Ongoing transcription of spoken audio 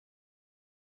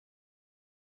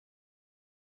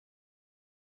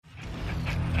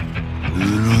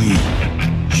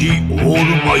オール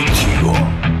マイティは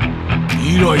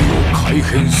未来を改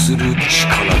変する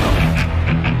力だ。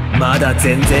まだ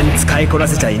全然使いこな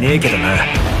せちゃいねえけどな。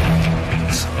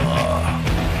さあ。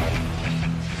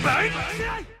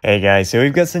Hey guys, so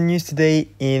we've got some news today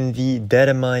in the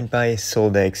Datamines by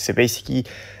Soldex. So basically,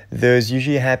 those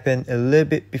usually happen a little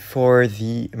bit before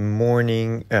the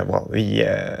morning,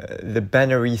 the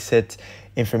banner reset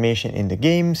information in the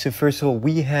game. So first of all,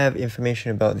 we have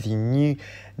information about the new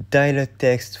dialogue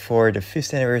text for the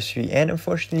 5th anniversary, and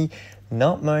unfortunately,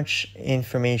 not much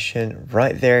information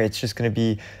right there. It's just going to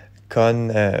be Con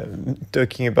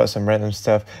talking about some random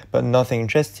stuff, but nothing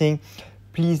interesting.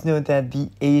 Please note that the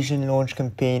Asian launch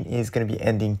campaign is going to be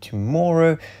ending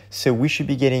tomorrow, so we should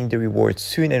be getting the rewards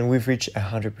soon, and we've reached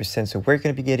 100%, so we're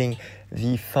going to be getting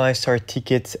the 5-star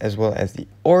tickets as well as the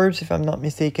orbs, if I'm not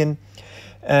mistaken.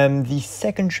 The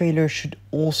second trailer should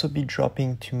also be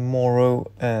dropping tomorrow.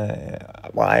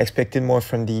 I expected more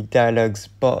from the dialogues,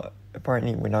 but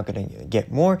apparently we're not going to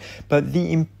get more. But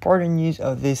the important news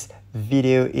of this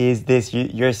video is this.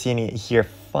 You're seeing it here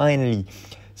finally.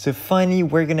 So finally,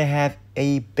 we're going to have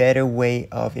a better way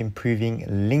of improving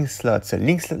link slots. So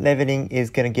link slot leveling is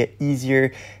going to get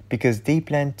easier because they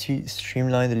plan to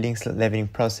streamline the link slot leveling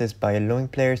process by allowing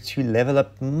players to level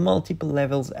up multiple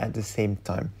levels at the same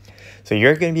time. So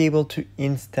you're going to be able to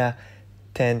insta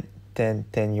 10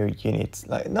 your units,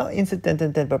 like not insta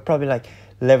 10, but probably like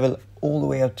level all the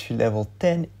way up to level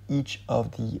 10 each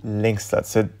of the link slots.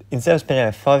 So instead of spending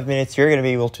like 5 minutes, you're going to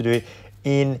be able to do it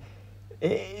in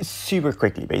super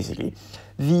quickly, basically.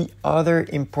 The other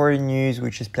important news,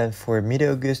 which is planned for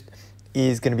mid-August,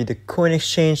 is going to be the coin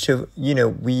exchange. So, you know,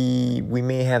 we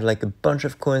may have like a bunch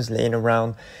of coins laying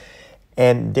around,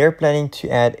 and they're planning to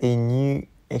add a new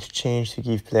exchange to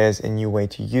give players a new way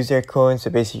to use their coins.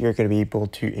 So basically, you're going to be able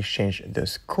to exchange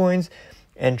those coins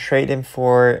and trade them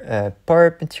for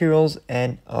power-up materials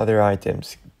and other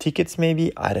items. Tickets,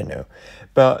 maybe? I don't know.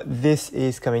 But this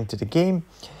is coming to the game.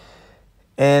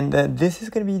 And this is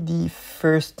going to be the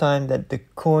first time that the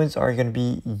coins are going to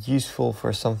be useful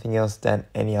for something else than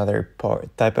any other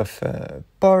type of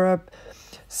power-up.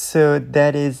 So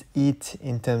that is it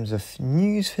in terms of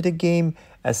news for the game.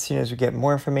 As soon as we get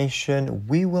more information,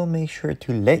 we will make sure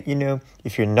to let you know.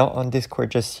 If you're not on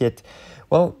Discord just yet,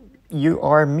 well, you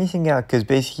are missing out, because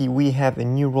basically we have a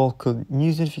new role called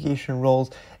news notification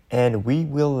roles, and we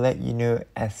will let you know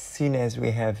as soon as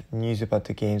we have news about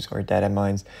the games or data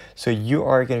mines. So you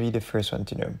are going to be the first one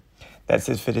to know. That's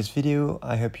it for this video.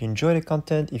 I hope you enjoy the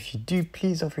content. If you do,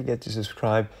 please don't forget to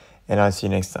subscribe, and I'll see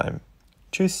you next time.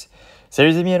 Tchuss!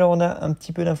 Salut les amis, alors on a un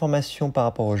petit peu d'informations par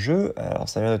rapport au jeu. Alors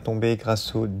ça vient de tomber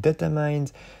grâce au Datamines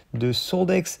de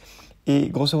Soldex. Et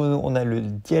grosso modo, on a le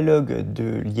dialogue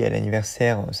lié à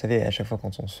l'anniversaire. Vous savez, à chaque fois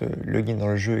quand on se login dans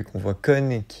le jeu et qu'on voit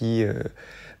Con qui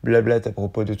blablate à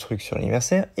propos de trucs sur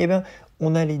l'anniversaire, et ben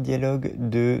on a les dialogues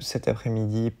de cet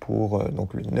après-midi pour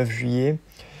donc le 9 juillet.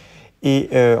 Et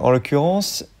en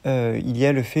l'occurrence, il y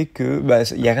a le fait que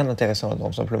il n'y a rien d'intéressant là-dedans,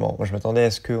 tout simplement. Moi, je m'attendais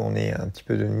à ce qu'on ait un petit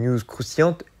peu de news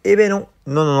croustillante. Eh ben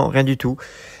non, rien du tout.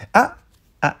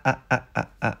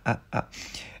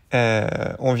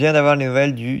 On vient d'avoir les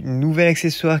nouvelles du nouvel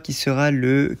accessoire qui sera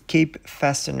le Cape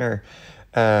Fastener.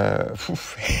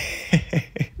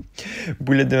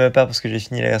 Boulette de ma part parce que j'ai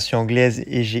fini la version anglaise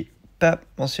et j'ai pas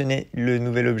mentionné le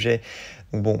nouvel objet.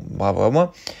 Donc bon, bravo à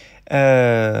moi.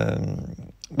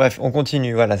 Bref, on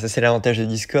continue. Voilà, ça c'est l'avantage de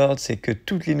Discord, c'est que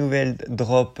toutes les nouvelles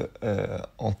drop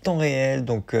en temps réel.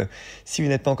 Donc si vous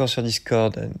n'êtes pas encore sur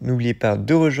Discord, n'oubliez pas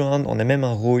de rejoindre. On a même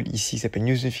un rôle ici qui s'appelle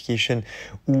News Notification,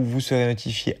 où vous serez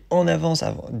notifié en avance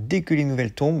dès que les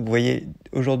nouvelles tombent. Vous voyez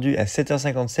aujourd'hui à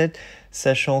 7h57,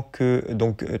 sachant que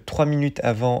donc 3 minutes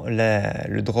avant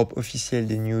le drop officiel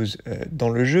des news dans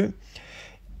le jeu.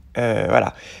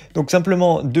 Voilà, donc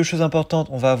simplement deux choses importantes.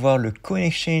 On va avoir le coin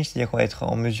exchange, c'est-à-dire qu'on va être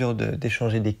en mesure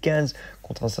d'échanger des cans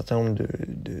contre un certain nombre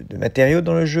de matériaux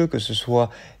dans le jeu, que ce soit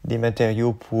des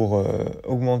matériaux pour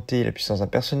augmenter la puissance d'un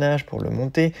personnage, pour le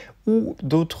monter, ou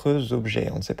d'autres objets.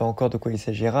 On ne sait pas encore de quoi il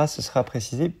s'agira, ce sera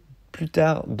précisé plus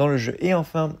tard dans le jeu. Et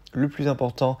enfin, le plus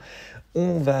important,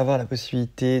 on va avoir la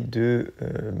possibilité de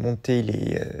monter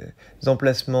les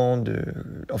emplacements,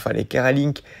 les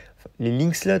Caralink, les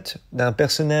link slots d'un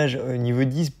personnage au niveau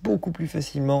 10 beaucoup plus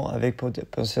facilement, avec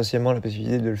potentiellement la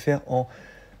possibilité de le faire en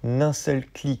un seul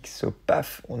clic. So,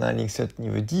 paf, on a un link slot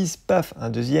niveau 10, paf, un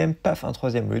deuxième, paf, un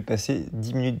troisième, au lieu de passer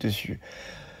 10 minutes dessus.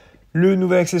 Le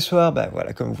nouvel accessoire,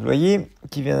 voilà, comme vous le voyez,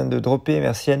 qui vient de dropper,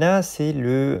 merci Anna, c'est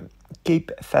le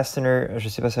Cape Fastener. Je ne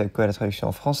sais pas ça avec quoi la traduction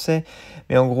en français,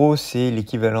 mais en gros, c'est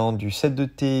l'équivalent du set de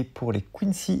thé pour les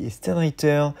Quincy et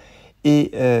Stanritter.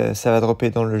 Et ça va dropper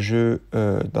dans le jeu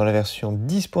dans la version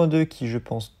 10.2 qui, je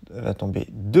pense, va tomber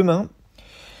demain.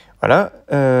 Voilà.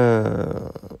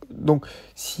 Donc,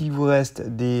 s'il vous reste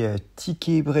des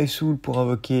tickets Bressoul pour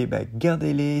invoquer,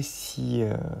 gardez-les.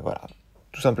 Voilà,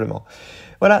 tout simplement.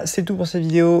 Voilà, c'est tout pour cette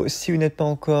vidéo. Si vous n'êtes pas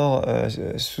encore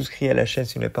souscrit à la chaîne,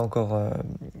 si vous n'êtes pas encore,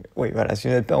 si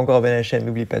vous n'êtes pas encore abonné à la chaîne,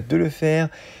 n'oubliez pas de le faire.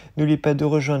 N'oubliez pas de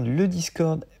rejoindre le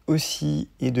Discord aussi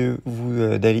et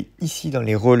d'aller ici dans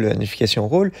les rôles, notifications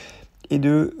rôles, et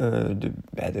de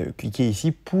cliquer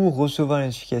ici pour recevoir la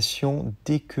notification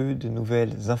dès que de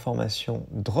nouvelles informations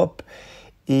drop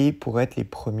et pour être les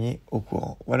premiers au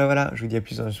courant. Voilà, je vous dis à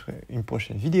plus dans une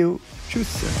prochaine vidéo.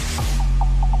 Tchuss!